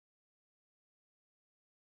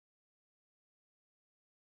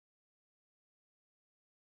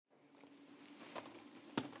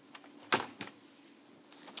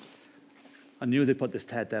I knew they put this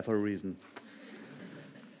TED there for a reason.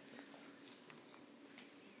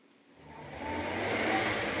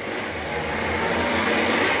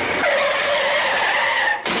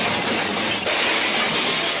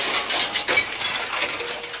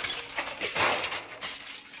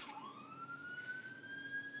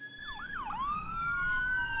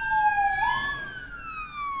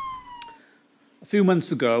 A few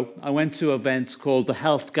months ago, I went to an event called the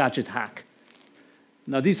Health Gadget Hack.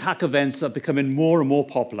 Now, these hack events are becoming more and more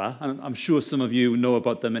popular, and I'm sure some of you know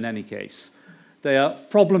about them in any case. They are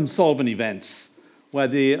problem-solving events, where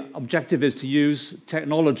the objective is to use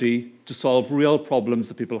technology to solve real problems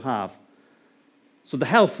that people have. So the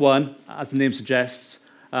health one, as the name suggests,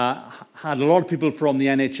 had a lot of people from the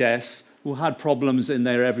NHS who had problems in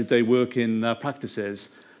their everyday working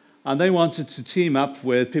practices. And they wanted to team up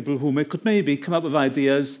with people who could maybe come up with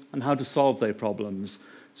ideas on how to solve their problems.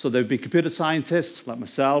 So there would be computer scientists like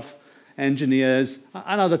myself, engineers,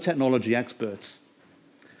 and other technology experts.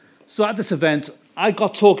 So at this event, I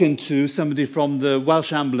got talking to somebody from the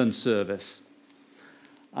Welsh Ambulance Service.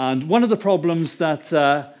 And one of the problems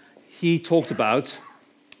that he talked about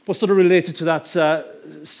was sort of related to that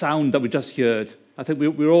sound that we just heard. I think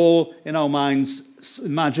we're all, in our minds,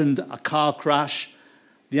 imagined a car crash.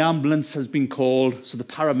 The ambulance has been called, so the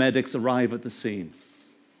paramedics arrive at the scene.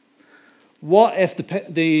 What if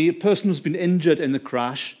the person who's been injured in the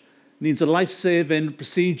crash needs a life-saving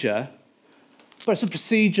procedure, but it's a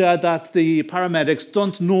procedure that the paramedics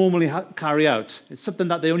don't normally carry out? It's something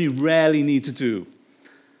that they only rarely need to do.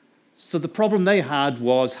 So the problem they had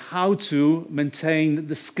was how to maintain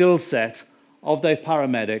the skill set of their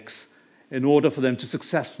paramedics in order for them to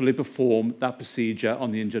successfully perform that procedure on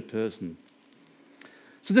the injured person.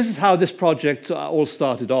 So this is how this project all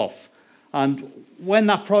started off. And when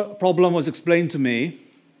that problem was explained to me,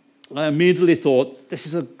 I immediately thought, this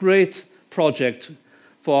is a great project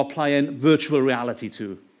for applying virtual reality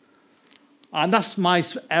to. And that's my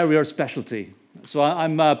area of specialty. So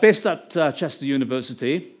I'm based at Chester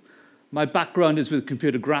University. My background is with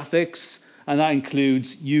computer graphics, and that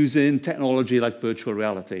includes using technology like virtual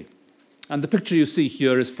reality. And the picture you see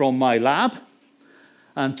here is from my lab.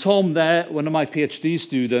 And Tom there, one of my PhD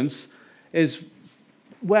students, is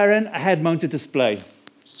wearing a head-mounted display,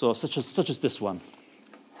 so such as this one.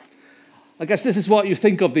 I guess this is what you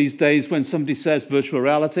think of these days when somebody says virtual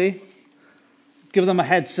reality. Give them a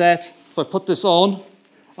headset. If I put this on,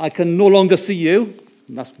 I can no longer see you.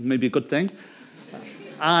 And that's maybe a good thing.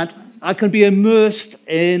 And I can be immersed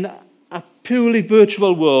in a purely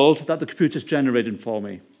virtual world that the computer's generating for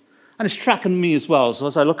me. And it's tracking me as well, so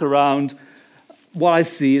as I look around, what I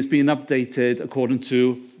see is being updated according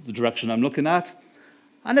to the direction I'm looking at.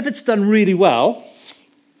 And if it's done really well,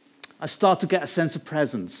 I start to get a sense of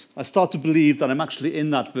presence. I start to believe that I'm actually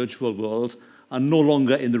in that virtual world and no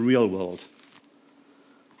longer in the real world.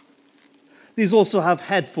 These also have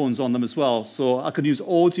headphones on them as well, so I can use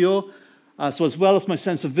audio. So as well as my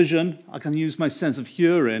sense of vision, I can use my sense of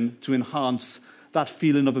hearing to enhance that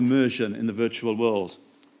feeling of immersion in the virtual world.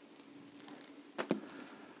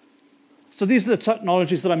 So these are the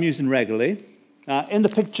technologies that I'm using regularly. In the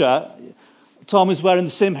picture, Tom is wearing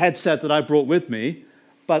the same headset that I brought with me,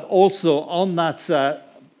 but also on that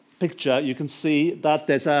picture, you can see that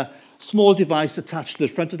there's a small device attached to the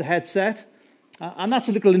front of the headset, and that's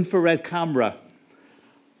a little infrared camera.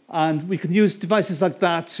 And we can use devices like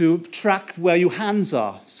that to track where your hands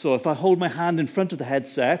are. So if I hold my hand in front of the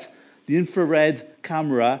headset, the infrared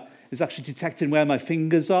camera is actually detecting where my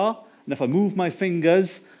fingers are, and if I move my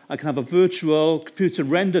fingers, I can have a virtual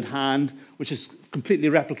computer-rendered hand, which is completely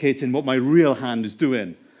replicating what my real hand is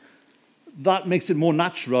doing. That makes it more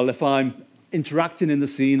natural if I'm interacting in the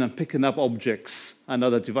scene and picking up objects and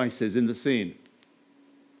other devices in the scene.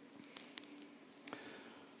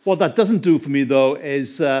 What that doesn't do for me, though,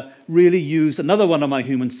 is really use another one of my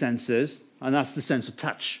human senses, and that's the sense of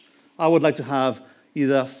touch. I would like to have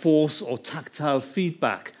either force or tactile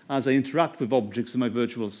feedback as I interact with objects in my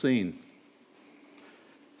virtual scene.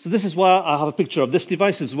 So this is why I have a picture of this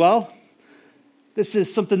device as well. This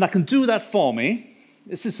is something that can do that for me.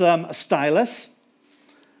 This is a stylus,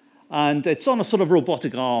 and it's on a sort of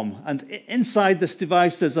robotic arm. And inside this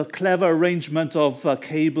device, there's a clever arrangement of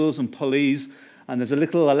cables and pulleys, and there's a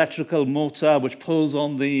little electrical motor which pulls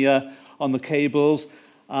on the cables.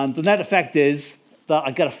 And the net effect is that I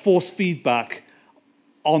get a force feedback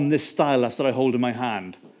on this stylus that I hold in my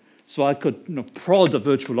hand. So I could prod a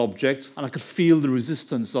virtual object, and I could feel the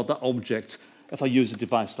resistance of that object if I use a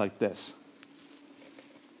device like this.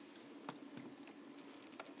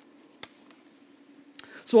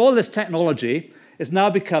 So all this technology is now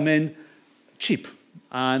becoming cheap.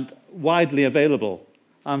 and widely available.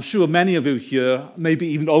 I'm sure many of you here maybe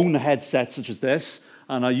even own a headset such as this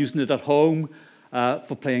and are using it at home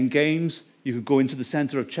for playing games. You could go into the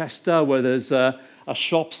centre of Chester where there's a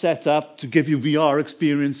shop set up to give you VR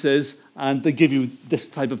experiences, and they give you this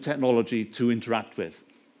type of technology to interact with.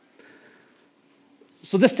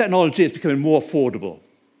 So this technology is becoming more affordable,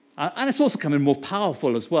 and it's also becoming more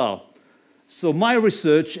powerful as well. So my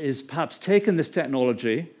research is perhaps taking this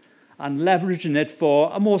technology and leveraging it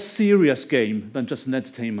for a more serious game than just an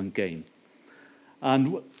entertainment game.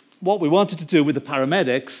 And what we wanted to do with the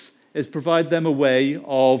paramedics is provide them a way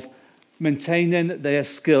of maintaining their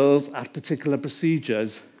skills at particular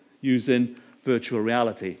procedures using virtual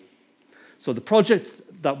reality. So the project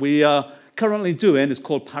that we are currently doing is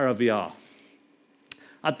called ParaVR.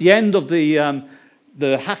 At the end of the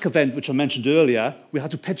hack event, which I mentioned earlier, we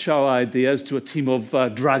had to pitch our ideas to a team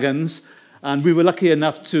of dragons, and we were lucky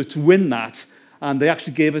enough to win that, and they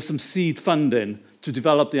actually gave us some seed funding to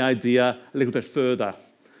develop the idea a little bit further.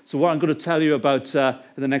 So what I'm going to tell you about in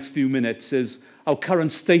the next few minutes is our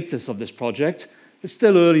current status of this project. It's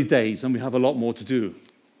still early days, and we have a lot more to do.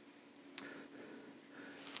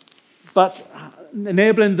 But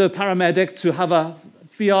enabling the paramedic to have a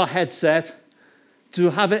VR headset, to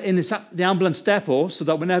have it in the ambulance depot so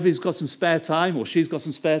that whenever he's got some spare time or she's got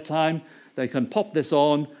some spare time, they can pop this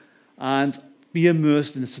on and be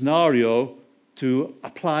immersed in a scenario to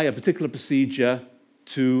apply a particular procedure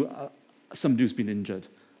to somebody who's been injured.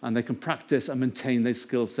 And they can practice and maintain their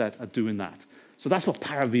skill set at doing that. So that's what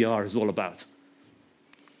ParaVR is all about.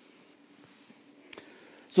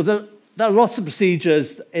 So there are lots of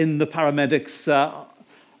procedures in the paramedics'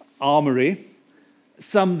 armory.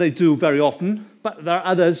 Some they do very often, but there are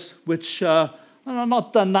others which are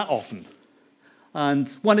not done that often. And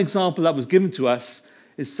one example that was given to us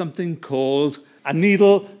is something called a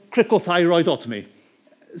needle cricothyroidotomy.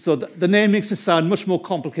 So the name makes it sound much more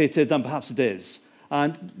complicated than perhaps it is.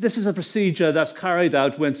 And this is a procedure that's carried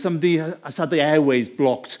out when somebody has had the airways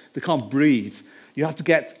blocked, they can't breathe. You have to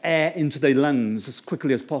get air into their lungs as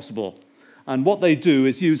quickly as possible. And what they do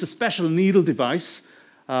is use a special needle device.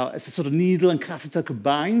 It's a sort of needle and catheter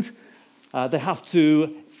combined. They have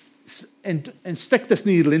to stick this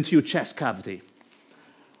needle into your chest cavity.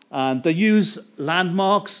 And they use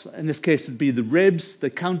landmarks. In this case, it would be the ribs. They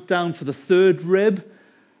count down for the third rib.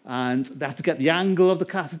 And they have to get the angle of the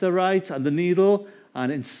catheter right and the needle,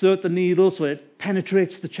 and insert the needle so it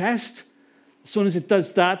penetrates the chest. As soon as it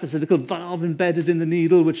does that, there's a little valve embedded in the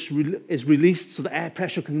needle which is released so the air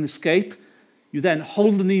pressure can escape. You then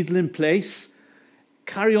hold the needle in place,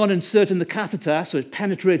 carry on inserting the catheter so it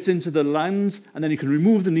penetrates into the lungs, and then you can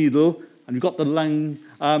remove the needle, and you've got the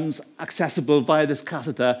lungs accessible via this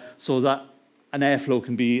catheter so that an airflow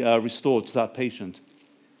can be restored to that patient.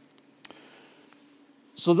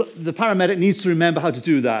 So the paramedic needs to remember how to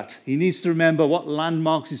do that. He needs to remember what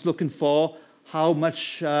landmarks he's looking for, how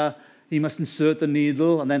much he must insert the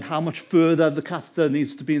needle, and then how much further the catheter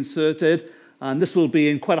needs to be inserted. And this will be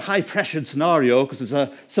in quite a high-pressured scenario because there's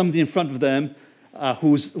somebody in front of them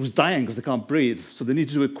who's dying because they can't breathe. So they need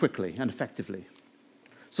to do it quickly and effectively.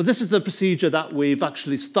 So this is the procedure that we've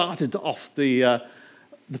actually started off the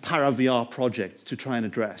ParaVR project to try and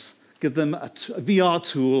address. Give them a VR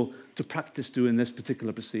tool to practice doing this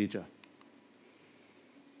particular procedure.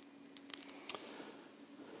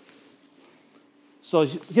 So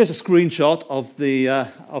here's a screenshot of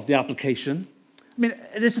the application. I mean,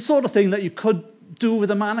 it is the sort of thing that you could do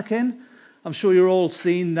with a mannequin. I'm sure you're all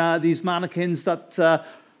seen these mannequins that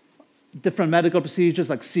different medical procedures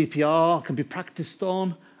like CPR can be practiced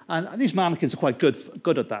on, and these mannequins are quite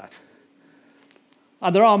good at that.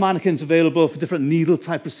 And there are mannequins available for different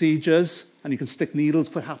needle-type procedures, and you can stick needles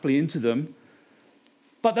quite happily into them.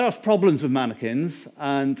 But there are problems with mannequins,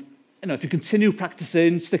 and if you continue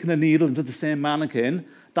practicing sticking a needle into the same mannequin,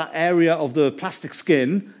 that area of the plastic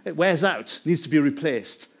skin, it wears out, needs to be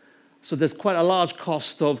replaced. So there's quite a large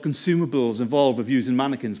cost of consumables involved with using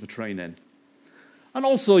mannequins for training. And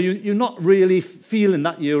also, you're not really feeling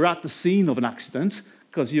that you're at the scene of an accident,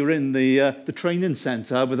 because you're in the training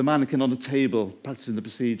centre with a mannequin on a table practicing the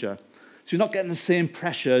procedure. So you're not getting the same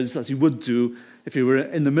pressures as you would do if you were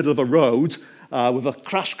in the middle of a road with a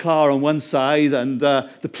crash car on one side and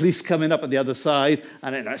the police coming up at the other side,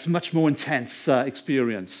 and it's a much more intense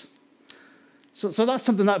experience. So that's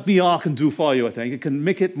something that VR can do for you, I think. It can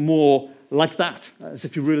make it more like that, as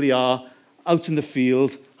if you really are out in the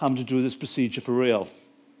field having to do this procedure for real.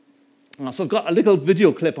 So I've got a little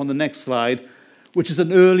video clip on the next slide, which is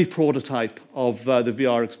an early prototype of the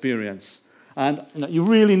VR experience. And you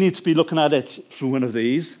really need to be looking at it through one of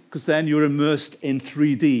these, because then you're immersed in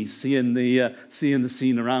 3D, seeing the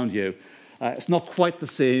scene around you. It's not quite the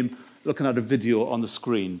same looking at a video on the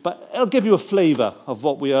screen, but it'll give you a flavor of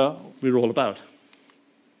what we're all about.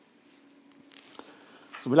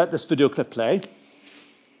 So we let this video clip play.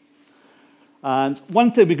 And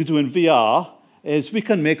one thing we could do in VR is we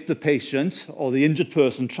can make the patient or the injured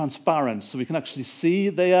person transparent, so we can actually see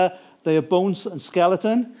their bones and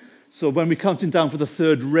skeleton. So when we're counting down for the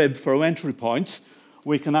third rib for our entry point,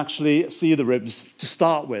 we can actually see the ribs to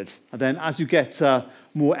start with. And then as you get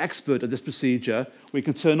more expert at this procedure, we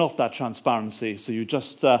can turn off that transparency. So you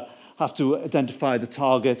just have to identify the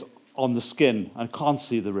target on the skin and can't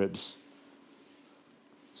see the ribs.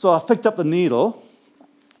 So I've picked up the needle.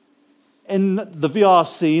 In the VR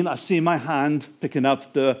scene, I see my hand picking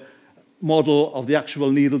up the model of the actual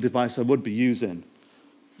needle device I would be using.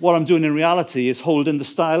 What I'm doing in reality is holding the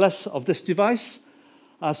stylus of this device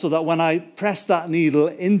so that when I press that needle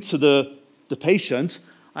into the patient,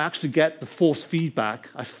 I actually get the force feedback.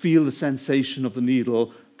 I feel the sensation of the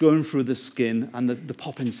needle going through the skin and the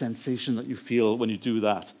popping sensation that you feel when you do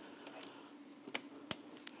that.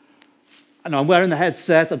 And I'm wearing the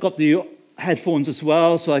headset. I've got the headphones as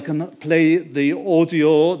well, so I can play the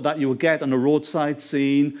audio that you will get on a roadside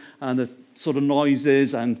scene and the sort of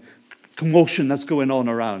noises and commotion that's going on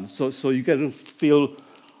around. So you get to feel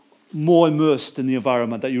more immersed in the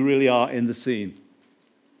environment, that you really are in the scene.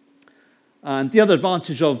 And the other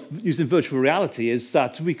advantage of using virtual reality is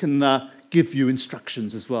that we can give you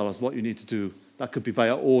instructions as well as what you need to do. That could be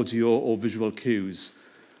via audio or visual cues.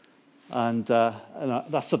 And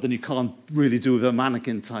that's something you can't really do with a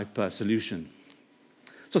mannequin-type solution.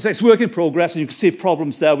 So it's work in progress, and you can see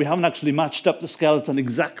problems there. We haven't actually matched up the skeleton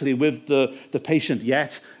exactly with the patient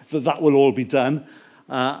yet, but that will all be done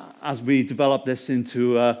as we develop this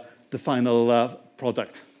into the final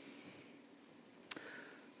product.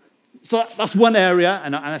 So that's one area,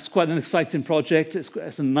 and it's quite an exciting project.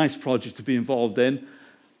 It's a nice project to be involved in.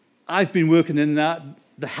 I've been working in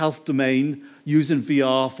the health domain, using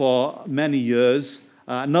VR for many years.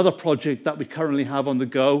 Another project that we currently have on the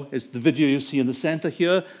go is the video you see in the center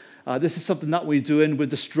here. This is something that we're doing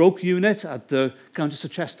with the stroke unit at the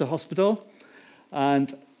TEDxUoChester Hospital.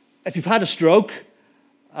 And if you've had a stroke,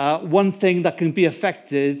 one thing that can be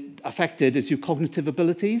affected is your cognitive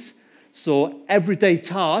abilities. So everyday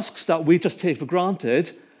tasks that we just take for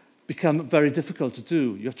granted become very difficult to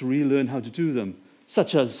do. You have to relearn how to do them,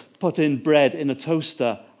 such as putting bread in a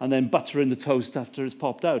toaster and then buttering the toast after it's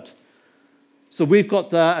popped out. So we've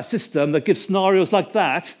got a system that gives scenarios like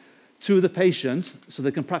that to the patient so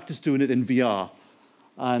they can practice doing it in VR.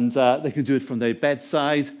 And they can do it from their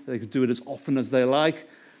bedside. They can do it as often as they like.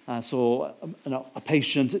 So a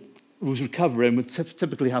patient who's recovering would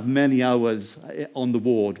typically have many hours on the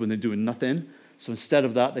ward when they're doing nothing. So instead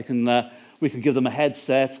of that, we can give them a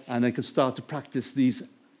headset and they can start to practice these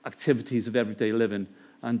activities of everyday living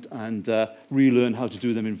and relearn how to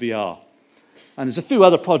do them in VR. And there's a few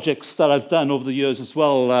other projects that I've done over the years as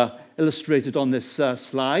well, illustrated on this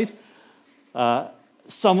slide.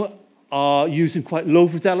 Some are using quite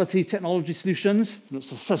low-fidelity technology solutions,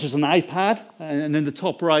 such as an iPad. And in the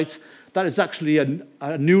top right, that is actually a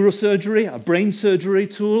neurosurgery, a brain surgery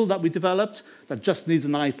tool that we developed that just needs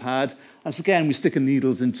an iPad. And so again, we stick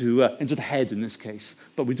needles into the head in this case,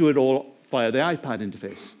 but we do it all via the iPad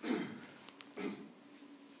interface.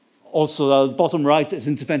 Also, the bottom right is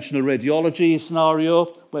interventional radiology scenario,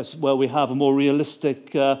 where we have a more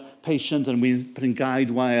realistic patient and we're putting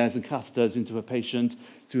guide wires and catheters into a patient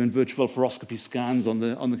doing virtual fluoroscopy scans on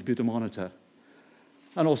the computer monitor.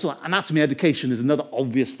 And also, anatomy education is another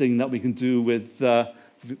obvious thing that we can do with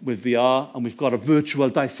VR, and we've got a virtual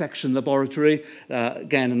dissection laboratory,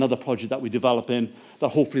 again, another project that we're developing that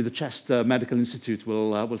hopefully the Chester Medical Institute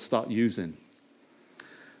will start using.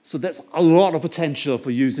 So there's a lot of potential for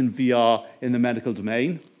using VR in the medical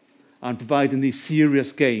domain and providing these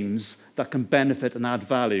serious games that can benefit and add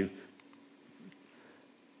value.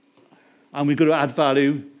 And we're going to add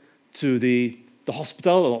value to the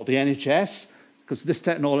hospital or the NHS, because this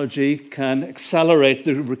technology can accelerate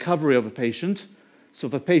the recovery of a patient. So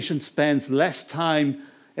if a patient spends less time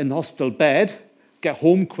in the hospital bed, get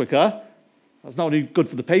home quicker, that's not only good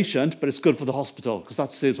for the patient, but it's good for the hospital, because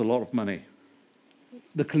that saves a lot of money.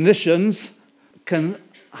 The clinicians can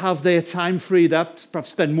have their time freed up, to perhaps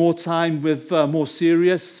spend more time with more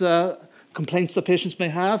serious complaints that patients may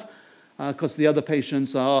have, because the other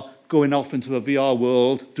patients are going off into a VR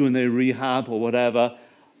world, doing their rehab or whatever,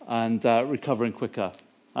 and recovering quicker.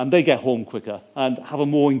 And they get home quicker and have a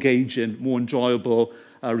more engaging, more enjoyable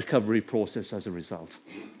recovery process as a result.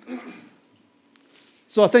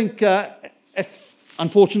 So I think if,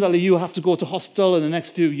 unfortunately, you have to go to hospital in the next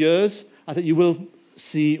few years, I think you will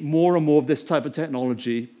see more and more of this type of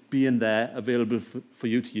technology being there, available for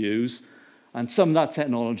you to use. And some of that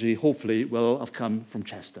technology, hopefully, will have come from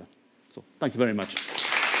Chester. So thank you very much.